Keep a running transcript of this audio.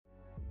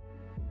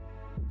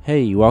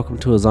Hey, welcome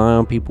to a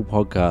Zion People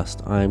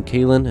podcast. I am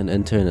Keelan, an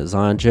intern at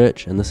Zion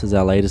Church, and this is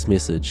our latest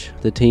message.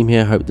 The team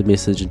here hope the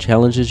message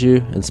challenges you,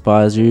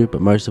 inspires you,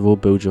 but most of all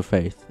builds your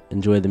faith.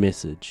 Enjoy the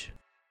message.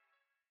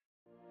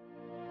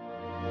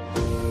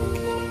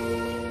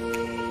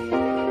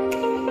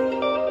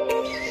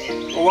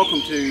 Well,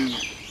 welcome to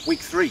week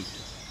 3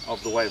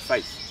 of the Way of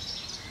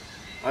Faith.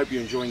 I hope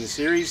you're enjoying the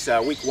series.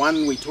 Week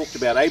 1 we talked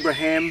about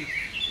Abraham.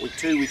 Week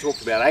 2 we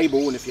talked about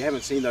Abel, and if you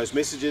haven't seen those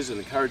messages, I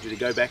encourage you to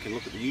go back and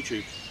look at the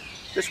YouTube.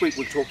 This week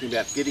we're talking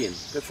about Gideon.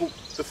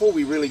 Before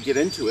we really get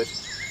into it,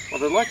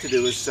 what I'd like to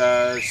do is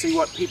see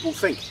what people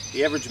think.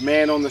 The average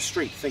man on the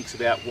street thinks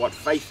about what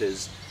faith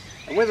is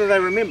and whether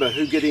they remember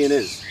who Gideon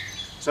is.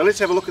 So let's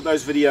have a look at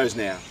those videos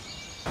now.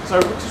 So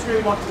we just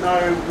really want to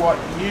know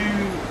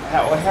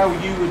how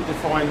you would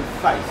define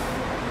faith.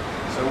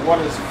 So what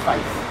is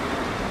faith?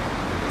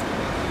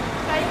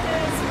 Faith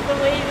is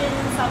believing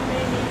in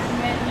something even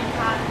when you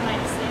can't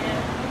see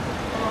it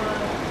or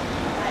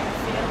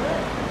feel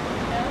it.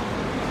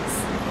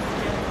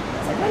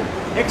 Okay,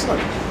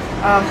 excellent.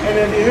 And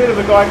have you heard of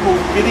a guy called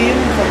Gideon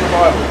from the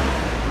Bible?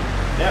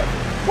 Yeah.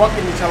 What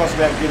can you tell us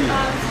about Gideon?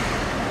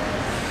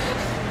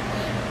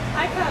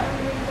 I can't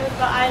remember,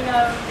 but I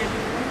know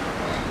Gideon.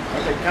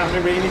 Okay, can't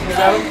remember anything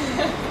about him?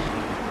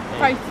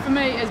 Faith for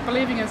me is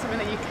believing in something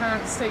that you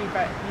can't see,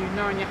 but you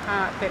know in your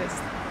heart that it's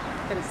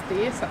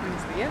there,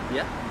 something's there.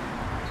 Yeah,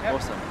 Yep.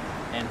 awesome.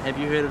 And have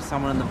you heard of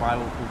someone in the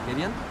Bible called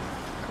Gideon?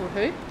 Called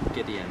who?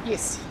 Gideon.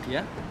 Yes.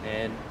 Yeah?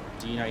 And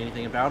do you know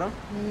anything about him?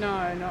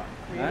 No, not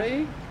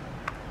really.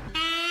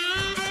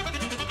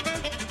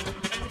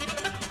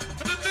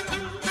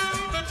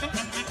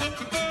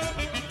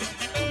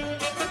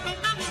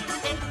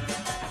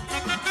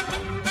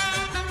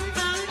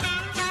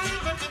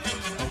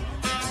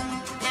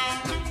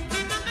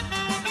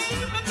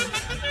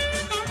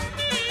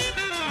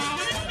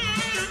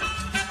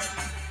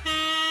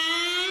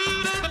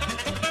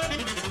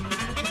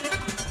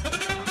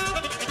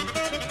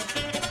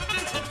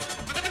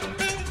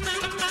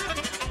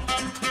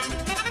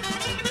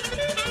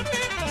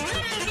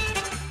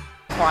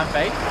 Define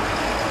faith.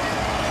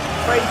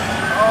 Faith,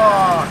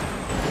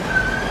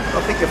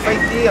 I think a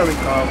faith there is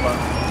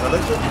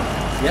religion.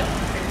 Yeah.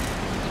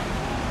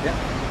 Yeah.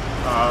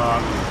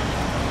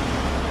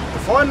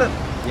 Define it.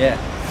 Yeah.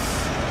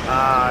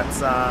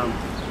 It's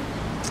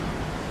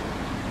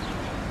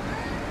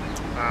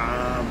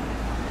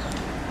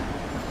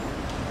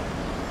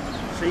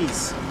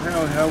geez,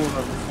 how would I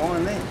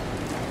define that?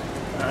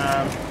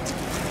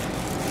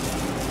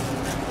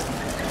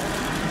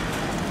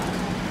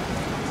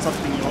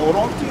 Something you hold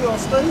on to, I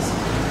suppose.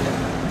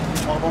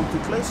 Hold on to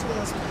closely,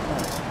 I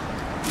suppose.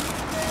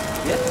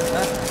 Yeah,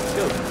 that's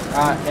good.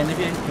 And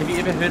have you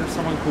ever heard of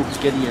someone called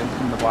Gideon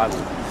from the Bible?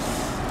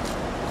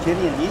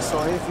 Gideon, yes,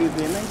 I have heard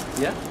their name.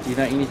 Yeah. Do you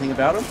know anything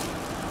about him?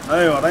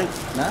 No, I don't.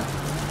 No?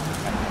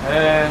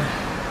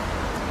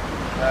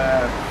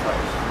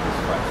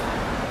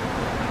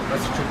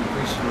 That's a tricky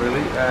question,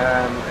 really.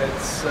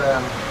 It's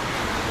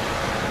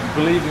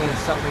believing in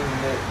something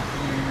that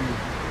you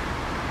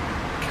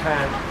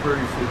can't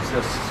prove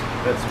exists.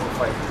 That's what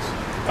faith is.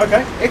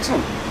 Okay,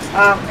 excellent.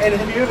 And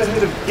have you ever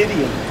heard of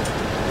Gideon?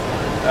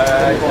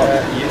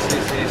 Yes.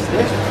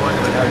 There's one of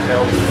the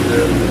hotels.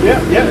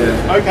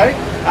 Yeah. Okay.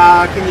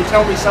 Can you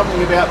tell me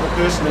something about the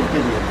person of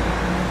Gideon?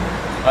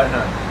 I don't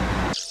know.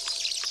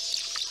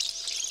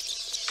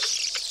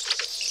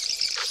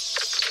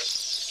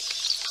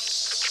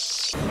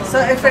 So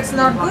if it's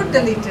not good,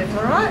 delete it,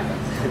 alright?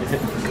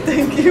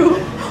 Thank you.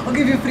 I'll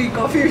give you free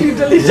coffee if you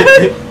delete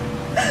it.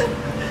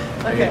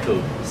 Okay,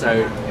 cool.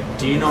 So,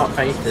 do you know what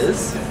faith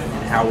is,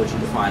 and how would you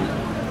define it?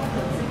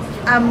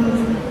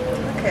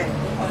 Okay.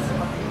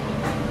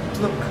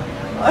 Look,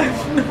 I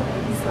have no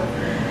answer.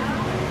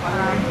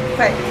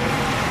 Faith.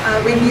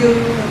 When you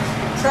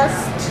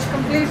trust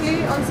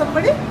completely on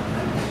somebody,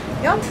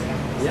 yeah?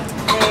 Yeah.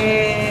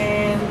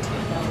 And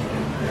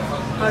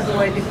how do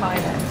I define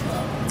it?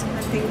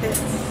 I think that's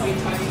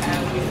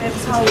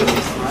how it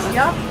is,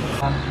 yeah?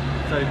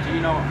 So, do you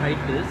know what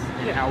faith is,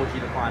 and how would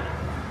you define it?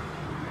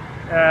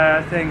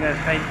 I think that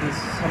faith is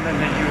something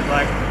that you would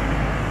like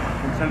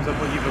in terms of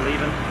what you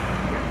believe in,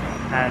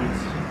 and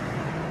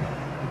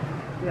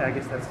yeah, I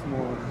guess that's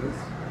more what it is.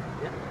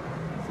 Yeah.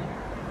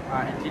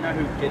 And do you know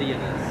who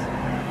Gideon is?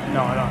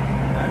 No, I don't.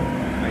 No?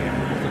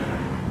 Okay.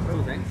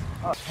 Cool, thanks.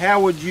 How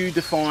would you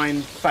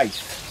define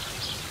faith?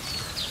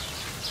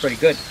 Pretty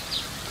good.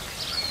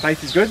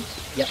 Faith is good?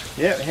 Yep.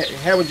 Yeah.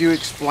 How would you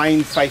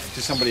explain faith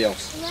to somebody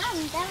else?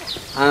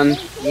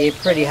 Yeah,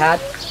 pretty hard.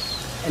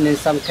 And in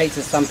some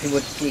cases, some people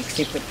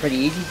accept it pretty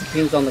easy.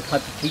 Depends on the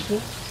type of people.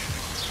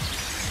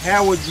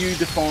 How would you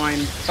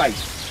define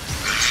faith?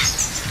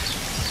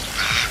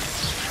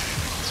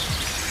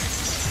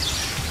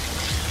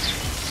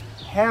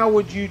 How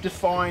would you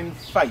define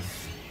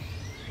faith?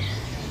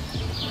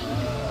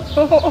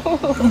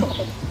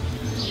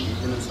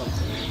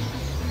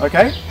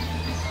 Okay.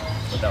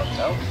 Without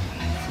doubt.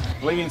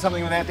 Believing in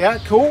something without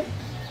doubt. Cool.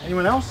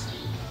 Anyone else?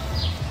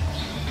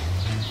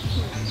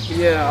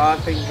 Yeah, I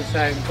think the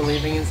same.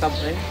 Believing in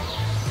something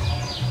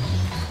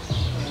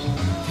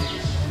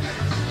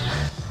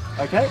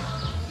Okay.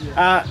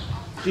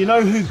 Do you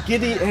know who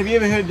Gideon? Have you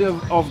ever heard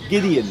of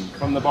Gideon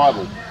from the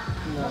Bible?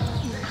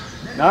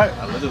 No.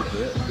 A little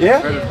bit. Yeah?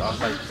 I was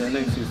like, that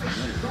name seems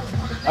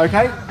familiar.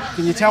 Okay.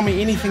 Can you tell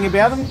me anything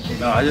about him?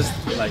 No, I just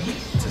like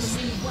just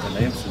the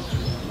name seems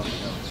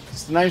familiar.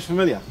 Just the name's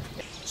familiar.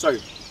 So,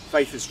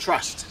 faith is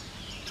trust.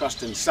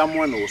 Trust in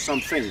someone or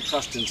something.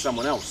 Trust in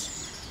someone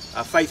else.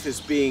 Faith is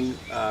being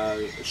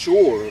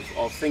sure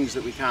of things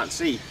that we can't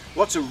see.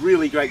 Lots of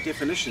really great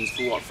definitions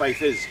for what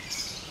faith is.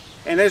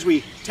 And as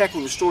we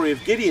tackle the story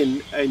of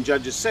Gideon in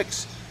Judges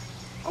 6,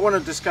 I want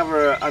to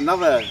discover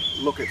another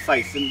look at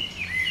faith. And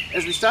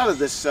as we started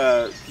this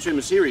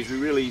sermon series, we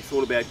really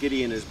thought about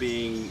Gideon as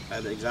being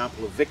an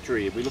example of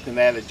victory. We're looking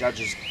at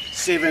Judges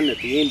 7 at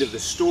the end of the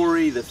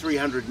story, the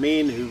 300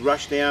 men who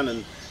rushed down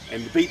and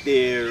beat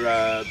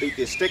their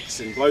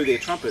sticks and blow their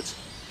trumpets,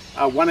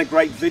 won a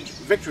great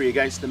victory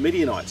against the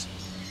Midianites.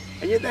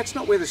 And yet that's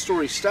not where the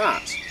story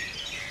starts.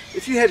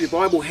 If you have your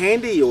Bible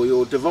handy or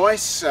your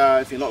device,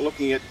 if you're not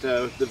looking at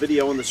the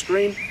video on the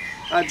screen,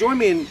 join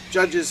me in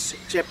Judges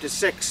chapter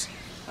 6,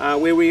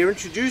 where we are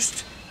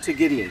introduced to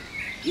Gideon.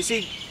 You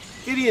see,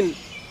 Gideon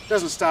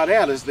doesn't start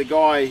out as the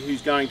guy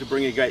who's going to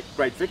bring a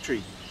great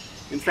victory.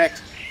 In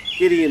fact,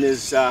 Gideon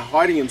is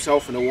hiding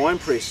himself in a wine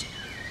press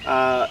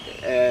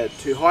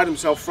to hide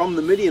himself from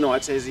the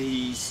Midianites as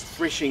he's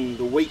threshing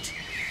the wheat.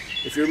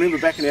 If you remember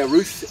back in our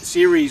Ruth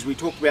series, we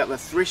talked about the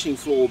threshing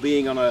floor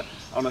being on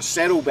a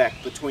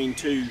saddleback between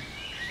two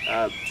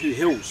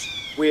hills,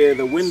 where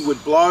the wind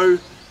would blow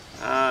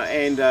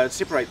and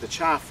separate the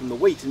chaff from the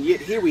wheat. And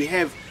yet here we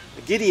have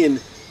Gideon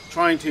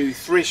trying to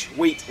thresh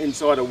wheat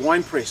inside a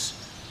wine press.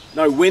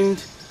 No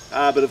wind,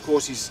 but of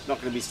course he's not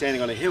going to be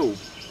standing on a hill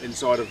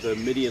inside of the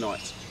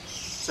Midianites.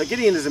 So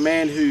Gideon is a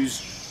man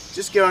who's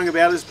just going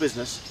about his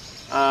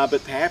business,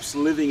 but perhaps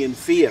living in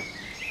fear.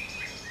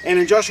 And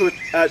in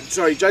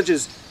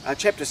Judges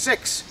chapter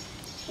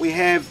 6, we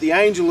have the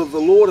angel of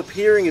the Lord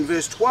appearing in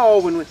verse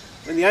 12. And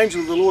when the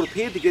angel of the Lord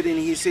appeared to Gideon,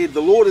 he said,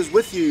 "The Lord is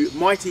with you,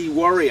 mighty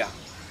warrior."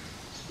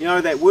 You know,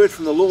 that word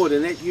from the Lord,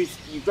 and that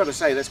you've got to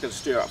say that's going to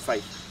stir up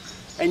faith.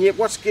 And yet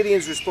what's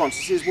Gideon's response?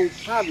 He says, "Well,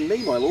 pardon me,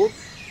 my Lord,"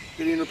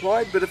 Gideon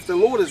replied, "but if the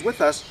Lord is with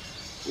us,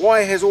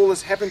 why has all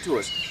this happened to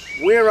us?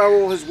 Where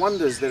are all his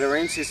wonders that our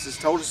ancestors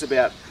told us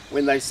about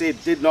when they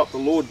said, 'Did not the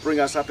Lord bring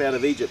us up out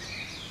of Egypt?'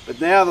 But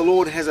now the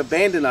Lord has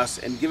abandoned us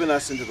and given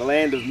us into the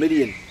land of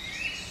Midian."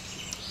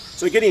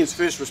 So Gideon's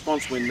first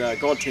response when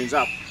God turns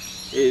up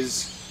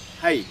is,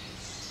 "Hey,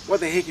 what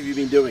the heck have you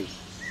been doing?"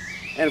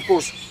 And of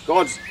course,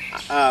 God's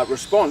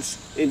response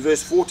in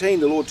verse 14,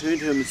 the Lord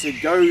turned to him and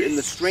said, "Go in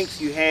the strength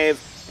you have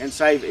and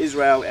save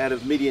Israel out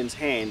of Midian's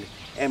hand.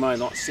 Am I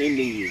not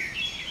sending you?"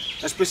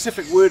 A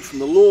specific word from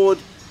the Lord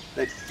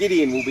that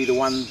Gideon will be the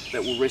one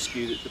that will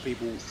rescue the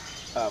people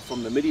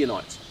from the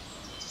Midianites.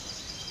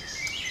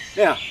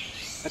 Now,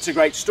 that's a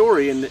great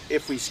story, and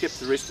if we skip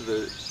the rest of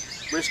the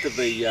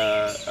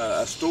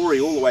story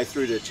all the way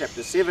through to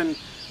chapter 7,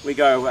 we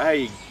go,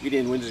 hey,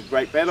 Gideon wins a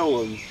great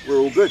battle and we're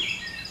all good.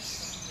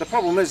 The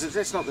problem is that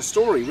that's not the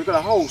story. We've got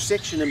a whole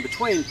section in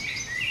between,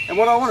 and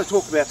what I want to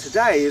talk about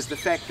today is the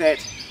fact that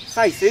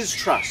faith is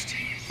trust.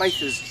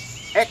 Faith is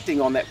acting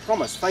on that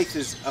promise. Faith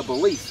is a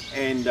belief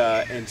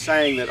and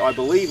saying that I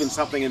believe in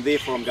something and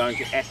therefore I'm going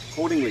to act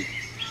accordingly.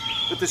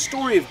 But the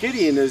story of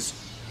Gideon is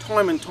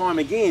time and time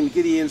again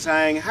Gideon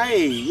saying,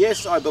 hey,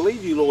 yes, I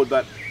believe you, Lord,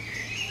 but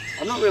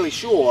I'm not really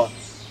sure,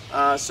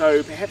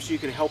 so perhaps you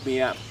can help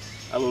me out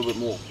a little bit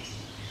more.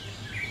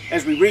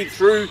 As we read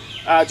through,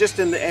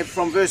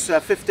 from verse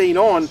 15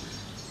 on,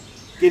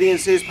 Gideon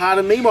says,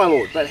 "Pardon me, my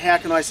Lord, but how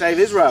can I save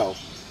Israel?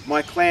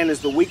 My clan is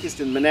the weakest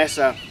in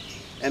Manasseh,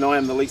 and I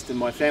am the least in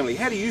my family."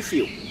 How do you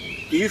feel?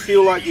 Do you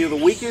feel like you're the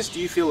weakest? Do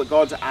you feel that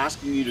God's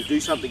asking you to do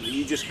something that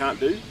you just can't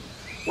do?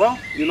 Well,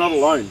 you're not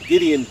alone.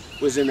 Gideon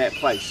was in that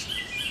place.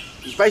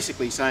 He's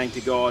basically saying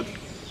to God,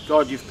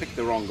 God, you've picked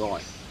the wrong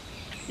guy.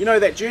 You know,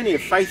 that journey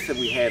of faith that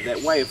we have,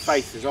 that way of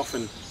faith, is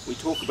often we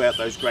talk about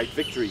those great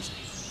victories.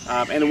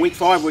 And in week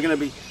 5, we're going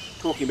to be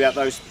talking about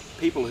those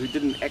people who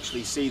didn't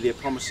actually see their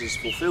promises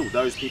fulfilled,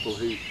 those people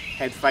who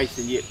had faith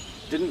and yet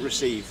didn't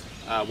receive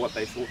what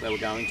they thought they were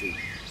going to.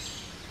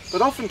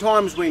 But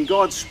oftentimes when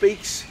God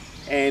speaks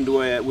and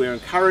we're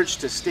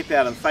encouraged to step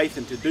out in faith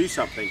and to do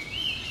something,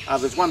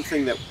 there's one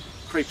thing that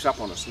creeps up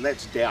on us, and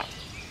that's doubt.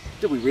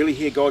 Did we really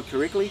hear God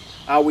correctly?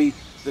 Are we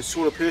the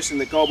sort of person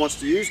that God wants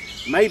to use?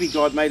 Maybe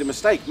God made a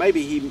mistake.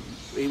 Maybe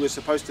he was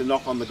supposed to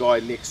knock on the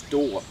guy next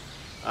door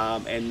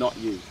and not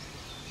you.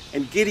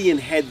 And Gideon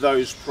had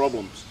those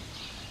problems.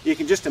 You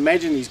can just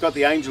imagine he's got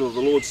the angel of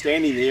the Lord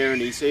standing there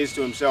and he says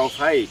to himself,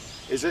 hey,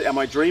 am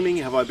I dreaming?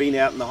 Have I been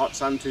out in the hot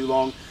sun too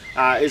long?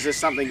 Is this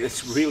something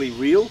that's really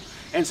real?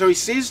 And so he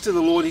says to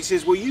the Lord, he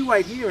says, well, you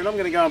wait here and I'm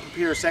going to go and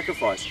prepare a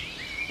sacrifice.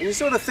 And you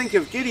sort of think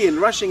of Gideon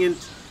rushing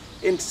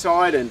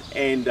inside and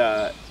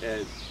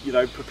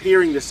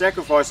preparing the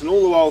sacrifice, and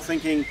all the while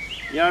thinking,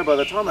 by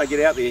the time I get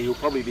out there, he'll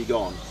probably be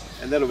gone.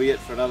 And that'll be it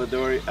for another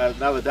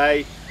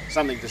day,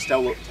 something to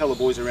tell the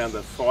boys around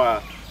the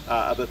fire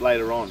a bit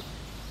later on.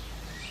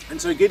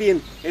 And so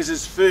Gideon, as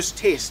his first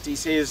test, he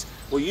says,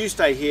 well, you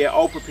stay here,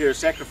 I'll prepare a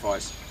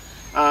sacrifice.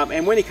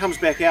 And when he comes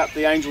back out,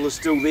 the angel is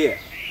still there.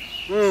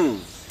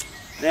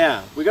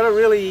 Now, we've got to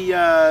really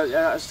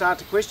start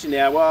to question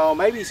now, well,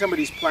 maybe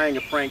somebody's playing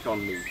a prank on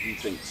me, he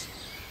thinks.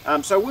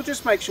 So we'll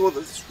just make sure that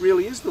this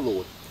really is the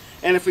Lord.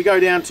 And if we go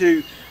down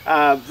to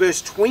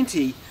verse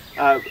 20,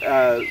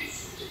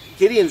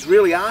 Gideon's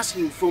really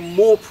asking for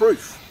more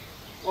proof.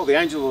 Well, the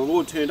angel of the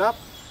Lord turned up,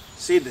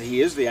 said that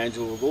he is the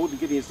angel of the Lord, and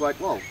Gideon's like,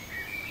 well,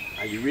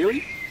 are you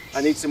really?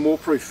 I need some more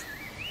proof.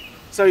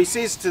 So he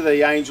says to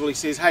the angel, he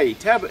says, hey,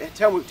 tell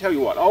you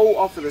what, I'll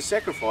offer the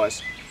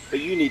sacrifice,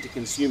 but you need to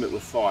consume it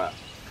with fire.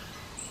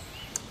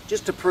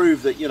 Just to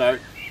prove that, you know,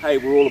 hey,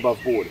 we're all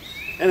above board.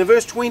 And in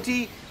verse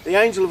 20, the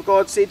angel of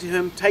God said to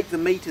him, take the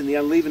meat and the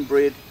unleavened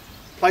bread,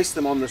 place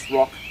them on this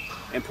rock,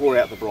 and pour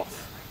out the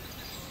broth.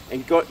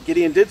 And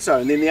Gideon did so.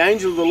 And then the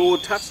angel of the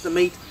Lord touched the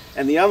meat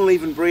and the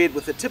unleavened bread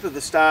with the tip of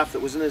the staff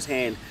that was in his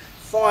hand.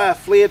 Fire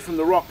flared from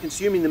the rock,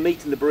 consuming the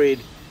meat and the bread,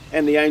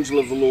 and the angel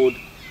of the Lord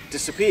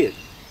disappeared.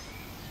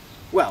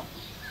 Well,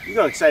 you've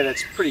got to say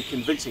that's pretty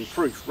convincing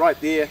proof. Right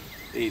there,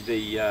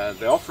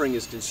 the offering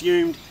is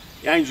consumed,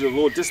 the angel of the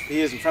Lord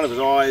disappears in front of his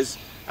eyes.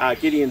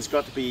 Gideon's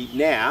got to be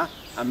now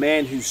a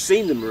man who's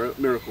seen the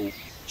miracle.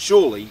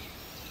 Surely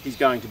he's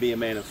going to be a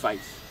man of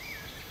faith.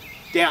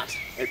 Doubt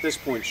at this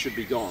point should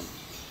be gone.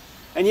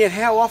 And yet,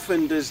 how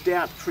often does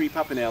doubt creep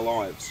up in our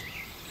lives?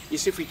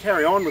 Yes, if we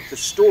carry on with the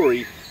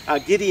story,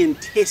 Gideon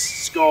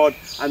tests God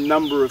a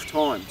number of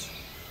times.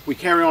 We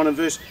carry on in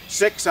verse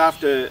 6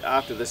 after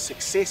the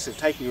success of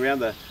taking down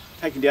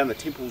the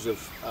temples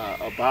of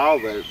Baal,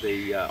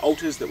 the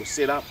altars that were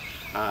set up,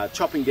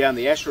 chopping down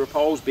the Asherah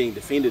poles, being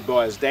defended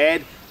by his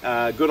dad.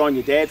 Good on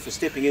your dad for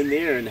stepping in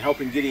there and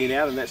helping Gideon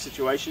out in that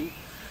situation.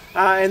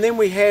 And then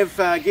we have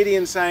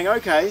Gideon saying,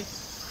 okay,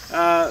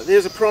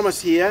 there's a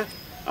promise here.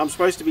 I'm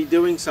supposed to be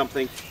doing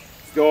something.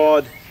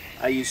 God,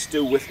 are you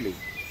still with me?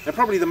 Now,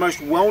 probably the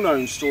most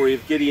well-known story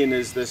of Gideon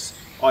is this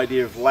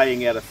idea of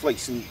laying out a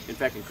fleece. And in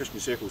fact, in Christian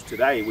circles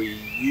today, we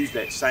use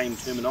that same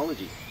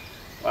terminology.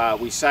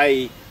 We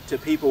say to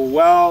people,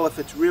 well,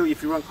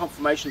 if you want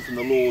confirmation from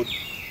the Lord,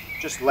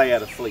 just lay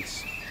out a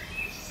fleece.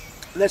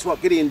 And that's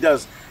what Gideon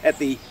does at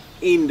the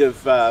end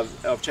of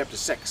chapter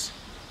 6.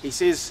 He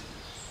says,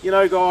 you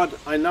know, God,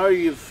 I know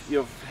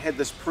you've had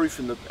this proof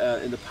in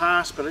the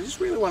past, but I just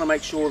really want to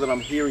make sure that I'm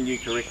hearing you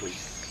correctly.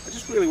 I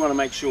just really want to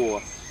make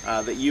sure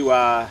that you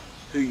are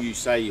who you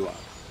say you are.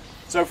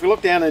 So if we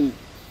look down in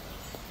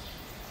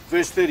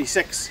verse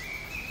 36,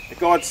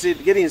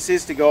 Gideon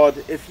says to God,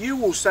 if you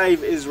will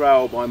save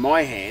Israel by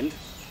my hand,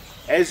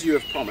 as you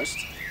have promised.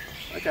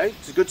 Okay,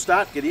 it's a good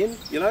start, Gideon.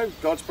 You know,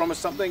 God's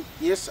promised something.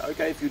 Yes,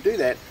 okay, if you do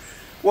that.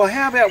 Well,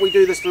 how about we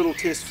do this little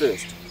test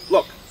first?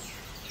 Look,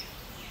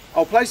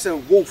 I'll place a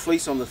wool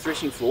fleece on the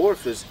threshing floor.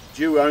 If there's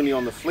dew only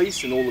on the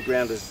fleece and all the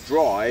ground is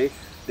dry,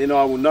 then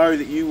I will know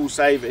that you will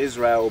save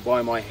Israel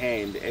by my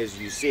hand, as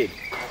you said.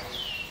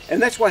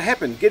 And that's what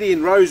happened.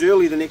 Gideon rose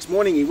early the next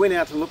morning. He went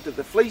out and looked at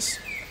the fleece,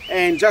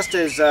 and just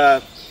as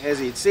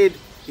he had said,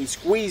 he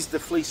squeezed the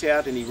fleece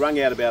out and he wrung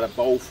out about a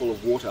bowl full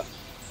of water,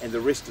 and the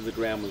rest of the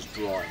ground was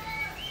dry.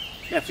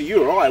 Now, for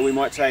you or I, we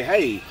might say,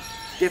 hey,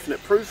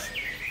 definite proof.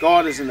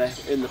 God is in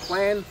the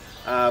plan.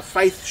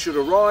 Faith should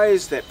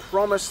arise. That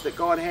promise that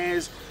God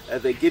has,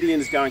 that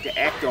Gideon is going to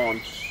act on,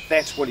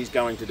 that's what he's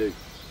going to do.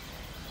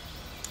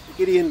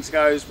 Gideon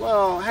goes,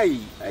 well, hey,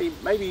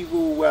 maybe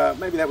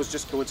that was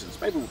just coincidence.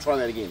 Maybe we'll try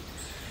that again.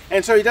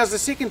 And so he does the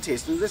second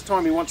test, and this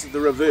time he wants the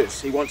reverse.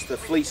 He wants the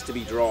fleece to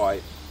be dry,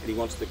 and he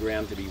wants the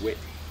ground to be wet.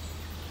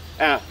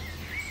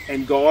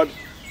 And God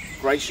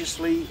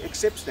graciously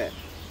accepts that.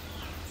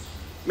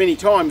 Many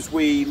times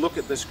we look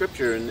at the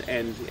scripture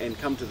and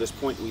come to this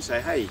point and we say,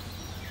 hey,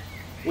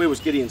 where was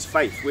Gideon's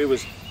faith? Where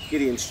was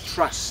Gideon's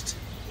trust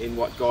in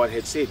what God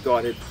had said?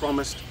 God had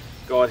promised.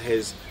 God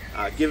has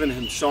given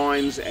him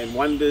signs and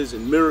wonders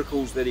and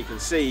miracles that he can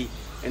see,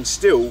 and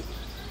still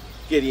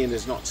Gideon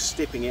is not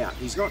stepping out.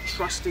 He's not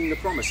trusting the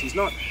promise. He's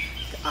not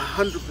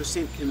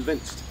 100%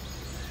 convinced.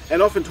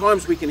 And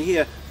oftentimes we can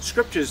hear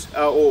scriptures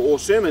or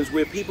sermons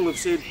where people have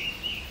said,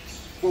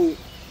 well,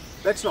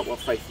 that's not what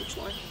faith looks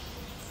like.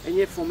 And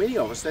yet for many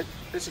of us,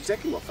 that's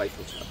exactly what faith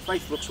looks like.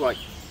 Faith looks like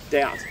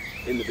doubt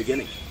in the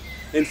beginning.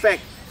 In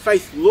fact,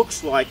 faith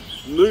looks like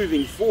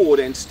moving forward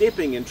and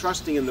stepping and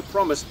trusting in the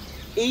promise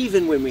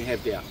even when we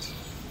have doubts.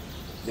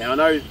 Now, I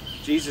know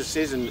Jesus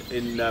says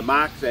in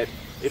Mark that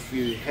if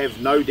you have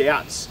no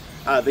doubts,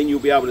 then you'll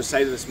be able to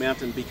say to this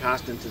mountain, be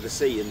cast into the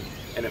sea,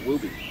 and it will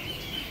be.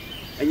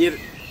 And yet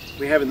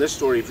we have in this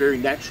story a very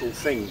natural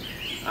thing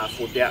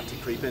for doubt to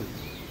creep in.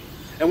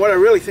 And what I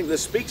really think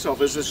this speaks of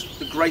is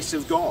the grace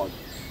of God.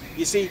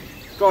 You see,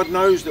 God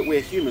knows that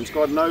we're humans.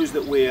 God knows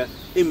that we're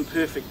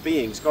imperfect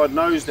beings. God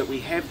knows that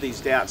we have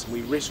these doubts and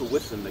we wrestle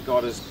with them, that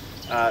God is,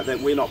 that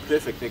we're not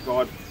perfect, that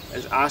God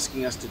is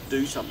asking us to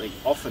do something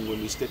often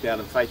when we step out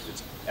in faith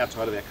that's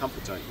outside of our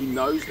comfort zone. He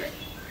knows that.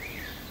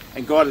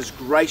 And God is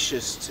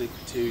gracious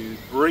to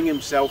bring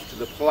himself to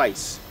the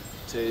place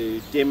to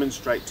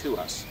demonstrate to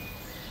us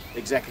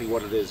exactly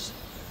what it is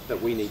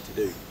that we need to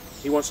do.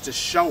 He wants to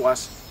show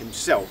us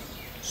himself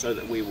so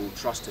that we will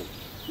trust him.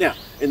 Now,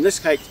 in this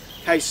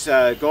case,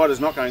 God is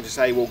not going to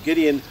say, well,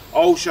 Gideon,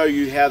 I'll show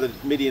you how the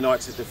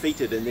Midianites are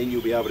defeated and then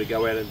you'll be able to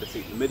go out and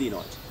defeat the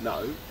Midianites.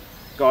 No,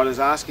 God is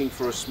asking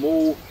for a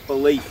small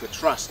belief, a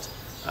trust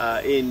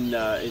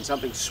in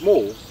something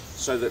small,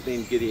 so that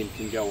then Gideon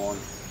can go on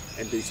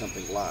and do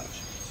something large.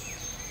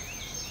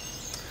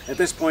 At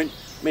this point,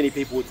 many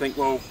people would think,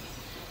 well,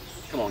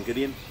 come on,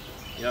 Gideon,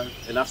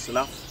 enough's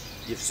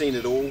enough. You've seen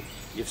it all.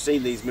 You've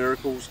seen these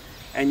miracles.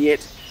 And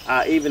yet,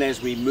 even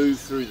as we move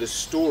through the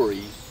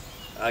story,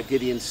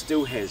 Gideon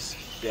still has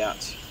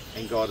doubts,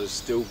 and God is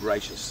still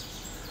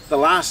gracious. The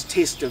last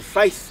test of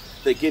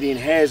faith that Gideon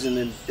has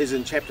is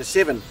in chapter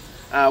 7,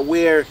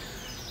 where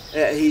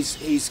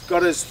he's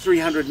got his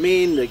 300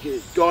 men.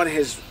 God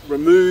has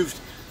removed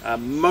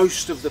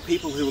most of the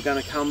people who were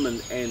going to come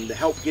and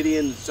help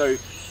Gideon. So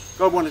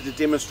God wanted to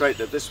demonstrate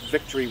that this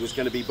victory was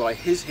going to be by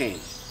his hand.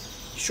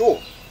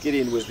 Sure,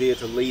 Gideon was there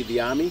to lead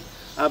the army,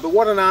 but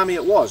what an army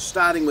it was,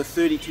 starting with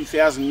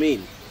 32,000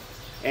 men.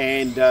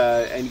 And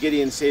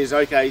Gideon says,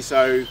 okay,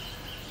 so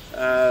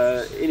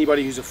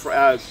anybody who's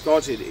afraid,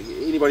 God said,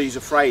 anybody who's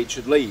afraid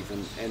should leave,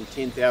 and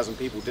 10,000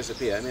 people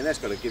disappear. I mean, that's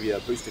got to give you a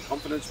boost of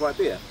confidence right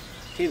there.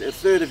 A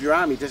third of your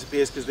army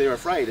disappears because they're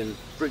afraid, and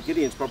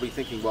Gideon's probably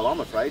thinking, well,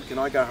 I'm afraid, can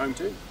I go home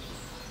too?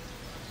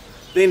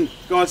 Then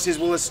God says,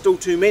 well, it's still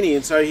too many,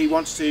 and so he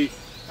wants to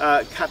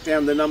cut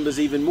down the numbers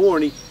even more,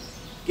 and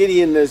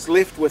Gideon is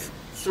left with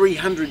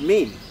 300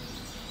 men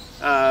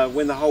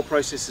when the whole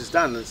process is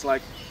done. It's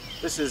like,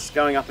 this is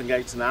going up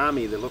against an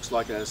army that looks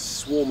like a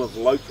swarm of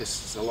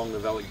locusts along the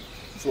valley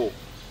floor.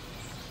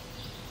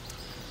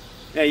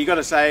 Now, you've got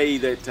to say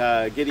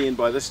that Gideon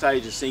by this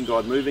stage has seen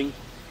God moving.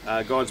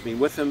 God's been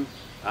with him.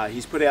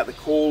 He's put out the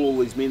call. All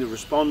these men have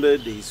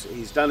responded.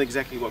 He's done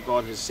exactly what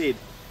God has said.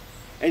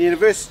 And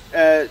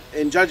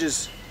in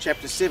Judges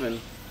chapter 7,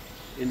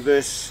 in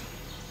verse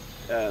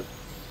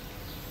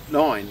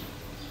 9,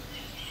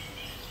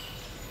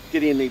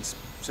 Gideon needs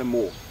some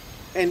more.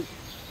 And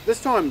this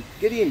time,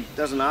 Gideon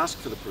doesn't ask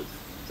for the proof.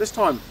 This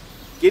time,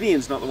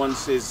 Gideon's not the one who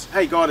says,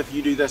 hey God, if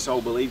you do this,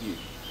 I'll believe you.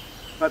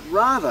 But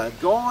rather,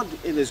 God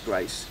in his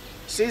grace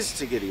says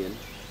to Gideon,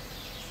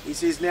 he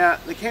says, now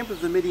the camp of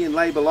the Midian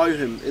lay below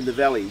him in the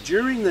valley.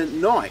 During the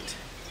night,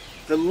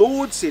 the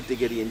Lord said to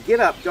Gideon, get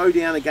up, go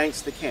down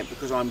against the camp,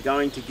 because I'm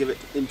going to give it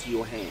into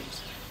your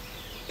hands.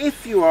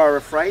 If you are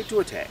afraid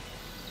to attack,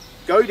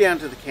 go down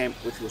to the camp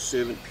with your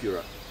servant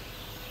Purah,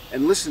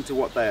 and listen to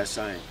what they are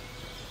saying.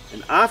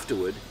 And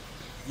afterward,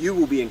 you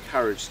will be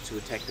encouraged to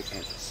attack the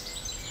camp.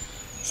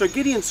 So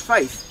Gideon's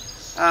faith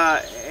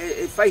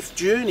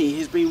journey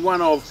has been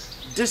one of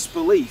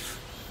disbelief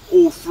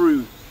all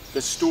through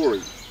the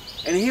story.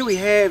 And here we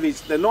have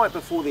is the night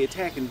before the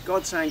attack, and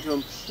God saying to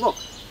him, look,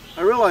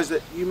 I realise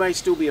that you may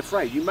still be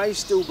afraid. You may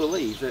still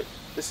believe that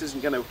this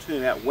isn't going to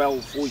turn out well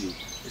for you.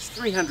 There's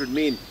 300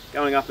 men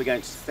going up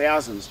against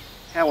thousands.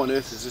 How on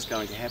earth is this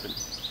going to happen?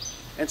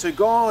 And so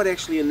God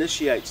actually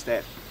initiates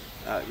that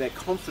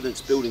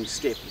confidence building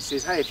step. He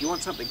says, hey, if you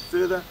want something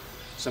further,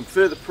 some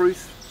further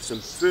proof, some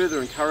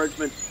further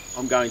encouragement,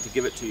 I'm going to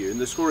give it to you. And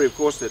the story, of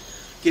course, that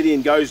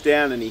Gideon goes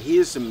down and he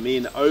hears some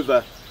men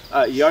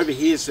he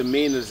overhears some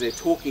men as they're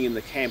talking in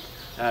the camp,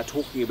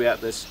 talking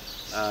about this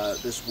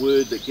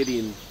word that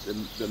Gideon,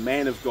 the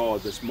man of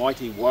God, this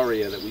mighty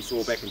warrior that we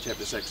saw back in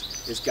chapter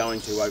 6, is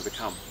going to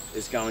overcome,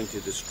 is going to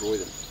destroy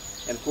them.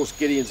 And of course,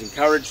 Gideon's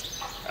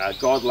encouraged.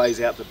 God lays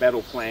out the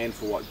battle plan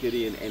for what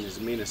Gideon and his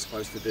men are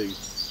supposed to do.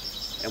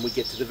 And we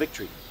get to the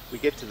victory. We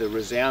get to the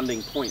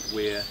resounding point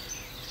where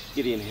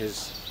Gideon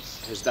has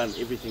done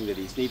everything that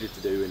he's needed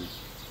to do,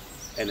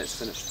 and it's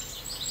finished.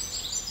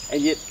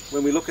 And yet,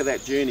 when we look at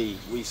that journey,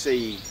 we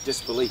see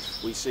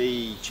disbelief, we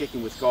see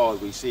checking with God,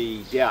 we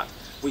see doubt,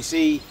 we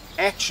see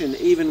action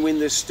even when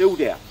there's still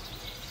doubt.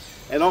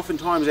 And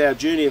oftentimes our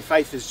journey of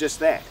faith is just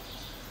that.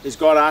 Is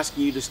God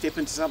asking you to step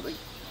into something?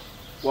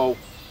 Well,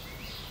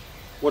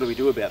 what do we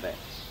do about that?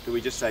 Do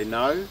we just say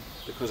no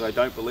because I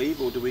don't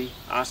believe, or do we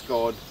ask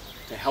God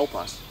to help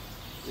us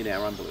in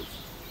our unbelief?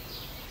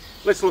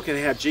 Let's look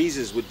at how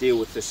Jesus would deal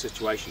with this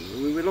situation.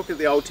 When we look at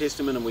the Old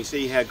Testament and we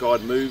see how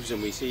God moves,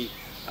 and we see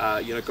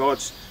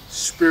God's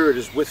Spirit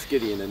is with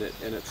Gideon, and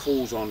it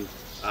falls on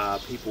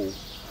people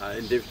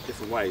in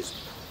different ways.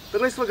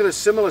 But let's look at a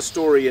similar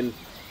story in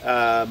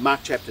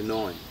Mark chapter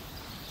 9.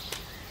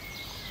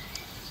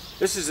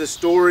 This is the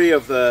story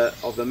of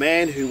the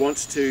man who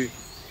wants to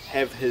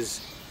have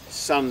his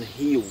son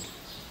healed,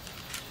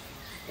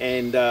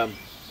 and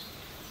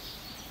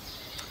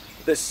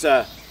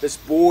this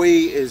boy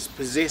is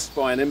possessed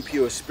by an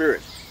impure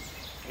spirit,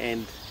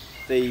 and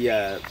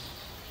the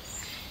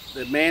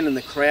man in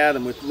the crowd,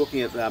 and we're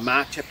looking at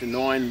Mark chapter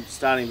 9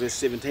 starting verse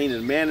 17, and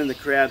a man in the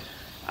crowd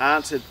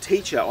answered,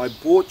 "Teacher, I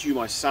brought you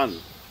my son,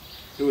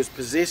 who is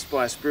possessed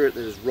by a spirit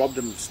that has robbed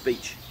him of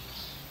speech."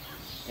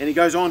 And he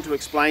goes on to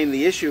explain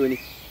the issue, and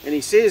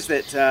he says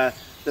that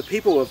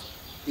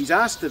he's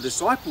asked the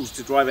disciples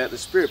to drive out the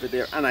spirit, but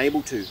they're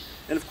unable to.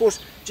 And of course,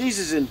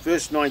 Jesus in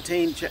verse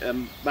 19,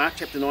 Mark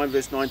chapter 9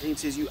 verse 19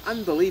 says, "You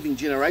unbelieving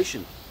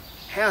generation,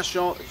 how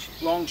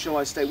long shall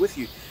I stay with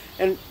you?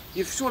 And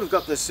you've sort of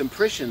got this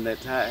impression that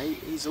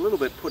he's a little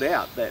bit put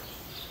out that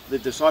the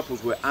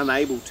disciples were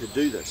unable to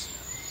do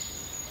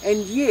this. And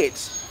yet,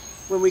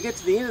 when we get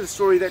to the end of the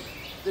story, that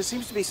there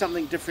seems to be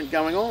something different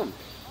going on.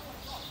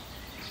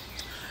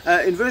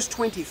 In verse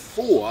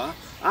 24,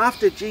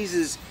 after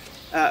Jesus,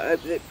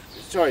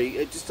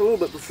 just a little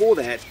bit before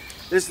that,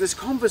 there's this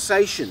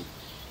conversation.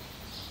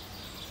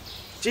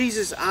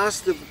 Jesus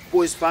asked the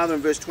boy's father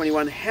in verse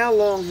 21, how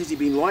long has he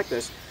been like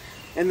this?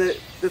 And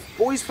the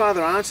boy's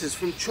father answers,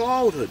 from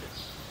childhood.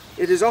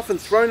 It has often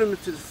thrown him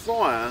into the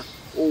fire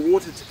or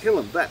water to kill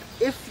him. But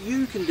if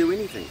you can do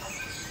anything,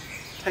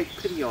 take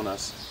pity on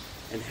us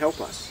and help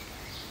us.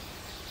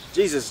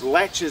 Jesus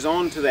latches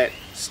on to that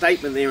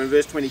statement there in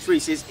verse 23. He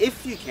says,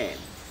 if you can.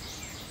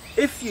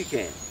 If you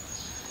can.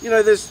 You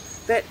know,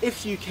 there's that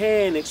if you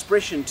can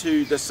expression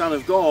to the Son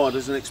of God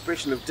is an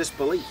expression of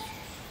disbelief.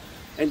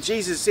 And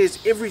Jesus says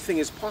everything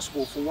is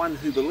possible for one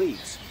who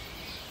believes.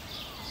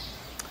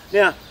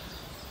 Now,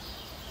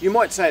 you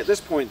might say at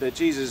this point that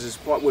Jesus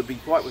would be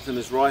quite within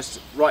his rights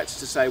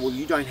to say, well,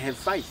 you don't have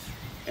faith,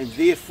 and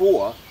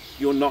therefore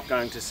you're not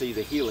going to see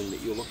the healing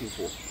that you're looking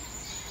for.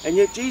 And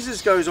yet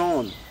Jesus goes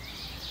on.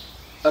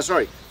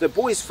 The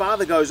boy's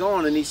father goes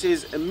on, and he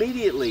says,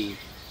 immediately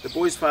the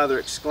boy's father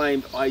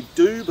exclaimed, I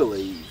do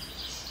believe.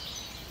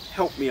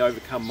 Help me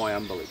overcome my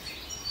unbelief.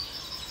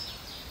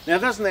 Now,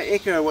 doesn't that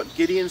echo what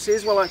Gideon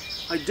says? Well,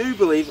 I do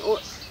believe,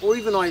 or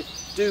even I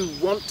do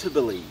want to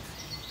believe,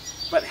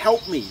 but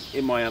help me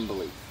in my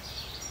unbelief.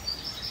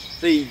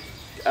 The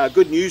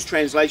Good News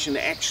translation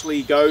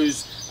actually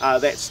goes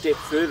that step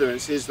further and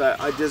says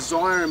that I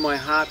desire in my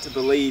heart to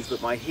believe,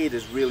 but my head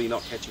is really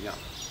not catching up.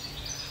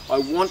 I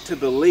want to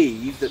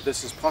believe that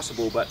this is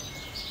possible, but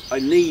I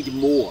need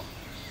more.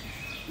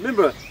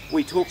 Remember,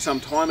 we talked some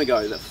time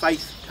ago that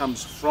faith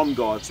comes from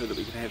God so that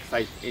we can have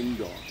faith in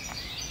God.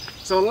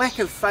 So a lack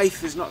of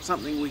faith is not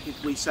something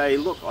we say,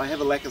 look, I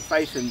have a lack of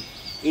faith and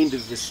end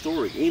of the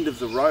story, end of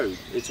the road,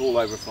 it's all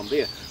over from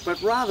there.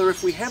 But rather,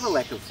 if we have a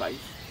lack of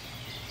faith,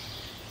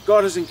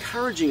 God is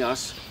encouraging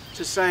us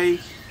to say,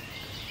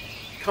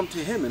 come to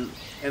him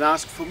and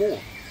ask for more.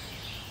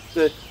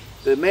 The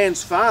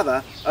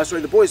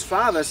boy's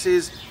father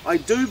says, I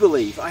do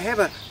believe. I have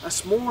a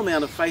small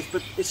amount of faith,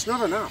 but it's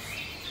not enough.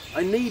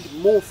 I need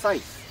more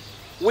faith.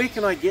 Where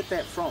can I get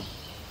that from?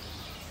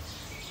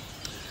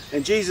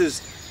 And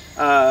Jesus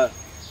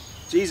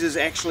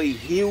actually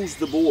heals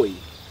the boy.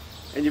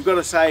 And you've got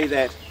to say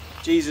that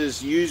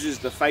Jesus uses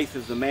the faith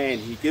of the man.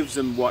 He gives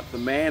him what the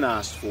man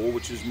asked for,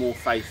 which is more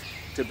faith,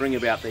 to bring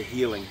about the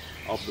healing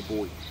of the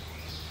boy.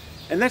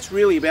 And that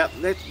really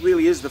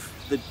is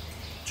the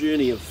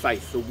journey of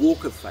faith, the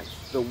walk of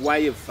faith, the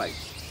way of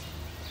faith.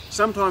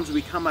 Sometimes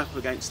we come up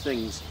against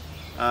things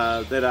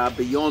that are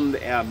beyond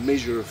our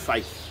measure of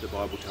faith, the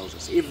Bible tells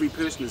us. Every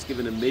person is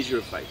given a measure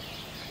of faith.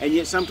 And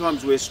yet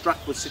sometimes we're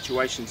struck with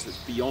situations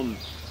that's beyond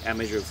our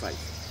measure of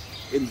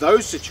faith. In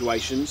those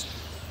situations,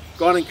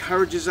 God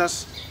encourages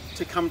us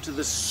to come to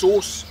the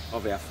source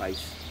of our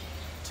faith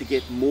to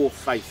get more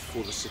faith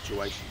for the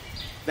situation.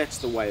 That's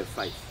the way of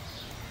faith.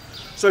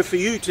 So for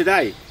you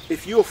today,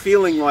 if you're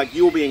feeling like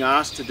you're being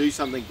asked to do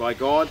something by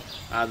God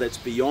that's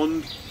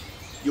beyond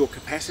your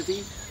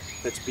capacity,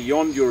 that's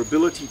beyond your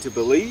ability to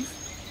believe,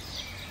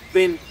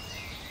 then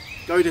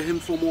go to him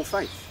for more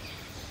faith.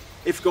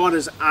 If God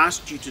has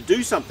asked you to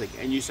do something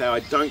and you say, I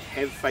don't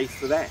have faith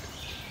for that,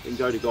 then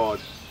go to God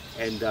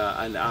and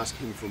ask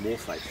him for more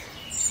faith.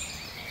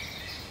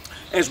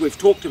 As we've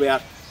talked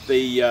about,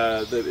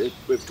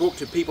 we've talked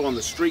to people on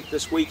the street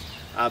this week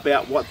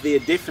about what their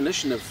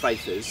definition of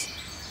faith is.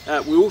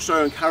 We're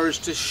also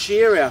encouraged to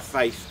share our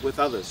faith with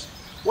others.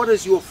 What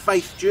is your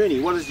faith journey?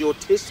 What is your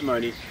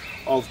testimony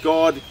of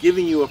God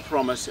giving you a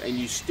promise and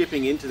you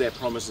stepping into that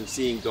promise and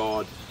seeing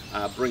God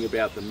bring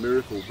about the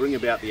miracle, bring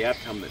about the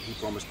outcome that he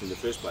promised in the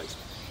first place?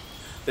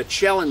 The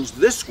challenge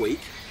this week,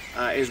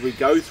 as we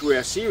go through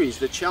our series,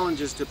 the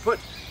challenge is to put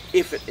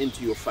effort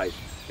into your faith.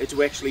 It's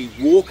to actually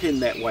walk in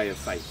that way of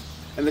faith.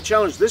 And the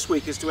challenge this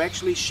week is to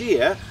actually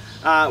share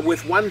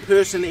with one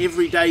person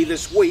every day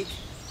this week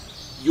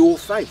your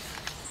faith.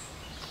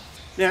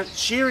 Now,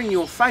 sharing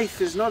your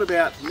faith is not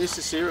about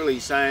necessarily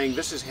saying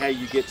this is how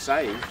you get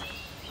saved,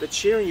 but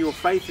sharing your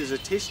faith is a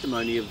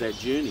testimony of that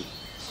journey.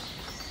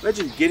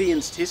 Imagine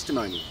Gideon's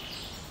testimony.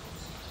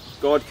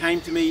 God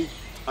came to me,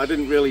 I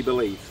didn't really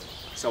believe,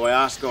 so I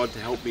asked God to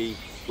help me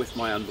with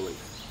my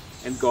unbelief.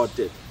 And God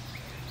did.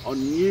 On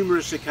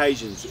numerous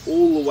occasions,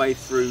 all the way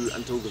through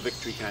until the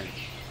victory came.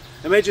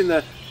 Imagine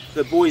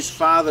the boy's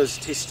father's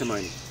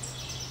testimony.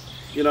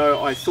 You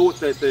know, I thought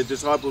that the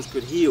disciples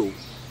could heal,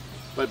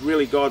 but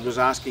really God was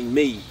asking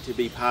me to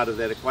be part of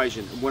that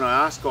equation. And when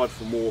I asked God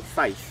for more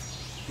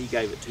faith, he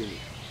gave it to me.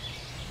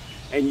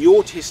 And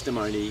your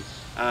testimony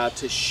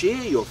to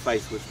share your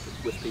faith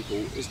with people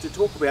is to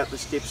talk about the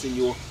steps in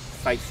your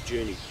faith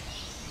journey.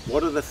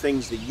 What are the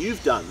things that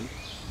you've done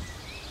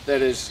that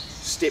has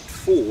stepped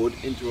forward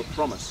into a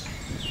promise?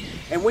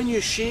 And when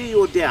you share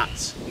your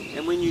doubts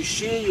and when you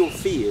share your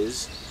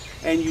fears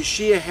and you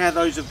share how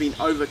those have been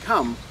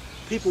overcome,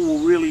 people will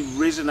really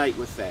resonate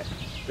with that,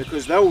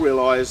 because they'll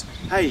realise,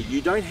 hey,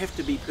 you don't have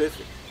to be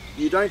perfect.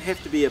 You don't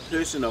have to be a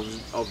person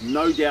of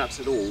no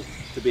doubts at all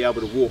to be able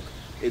to walk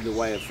in the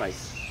way of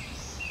faith.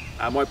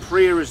 My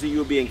prayer is that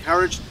you'll be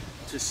encouraged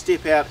to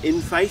step out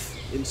in faith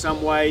in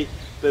some way,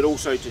 but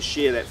also to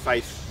share that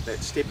faith, that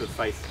step of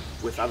faith,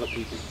 with other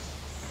people.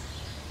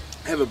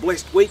 Have a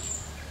blessed week.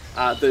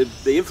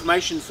 The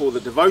information for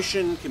the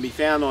devotion can be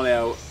found on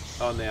our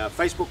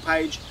Facebook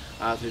page.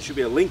 There should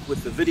be a link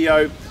with the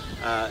video,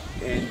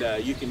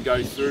 and you can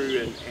go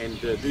through and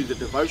do the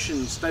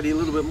devotion, study a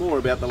little bit more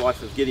about the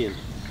life of Gideon.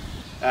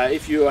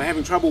 If you are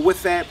having trouble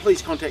with that,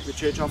 please contact the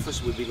church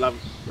office. We'd love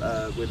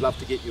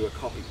to get you a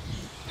copy.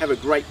 Have a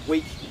great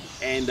week,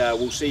 and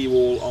we'll see you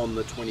all on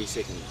the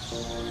 22nd.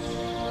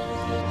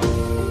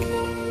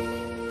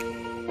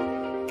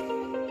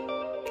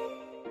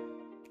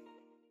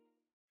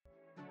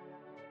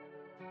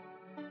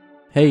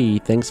 Hey,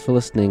 thanks for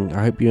listening.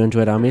 I hope you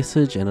enjoyed our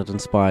message and it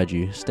inspired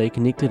you. Stay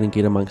connected and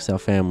get amongst our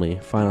family.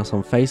 Find us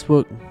on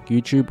Facebook,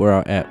 YouTube, or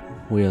our app.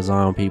 We are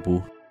Zion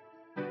People.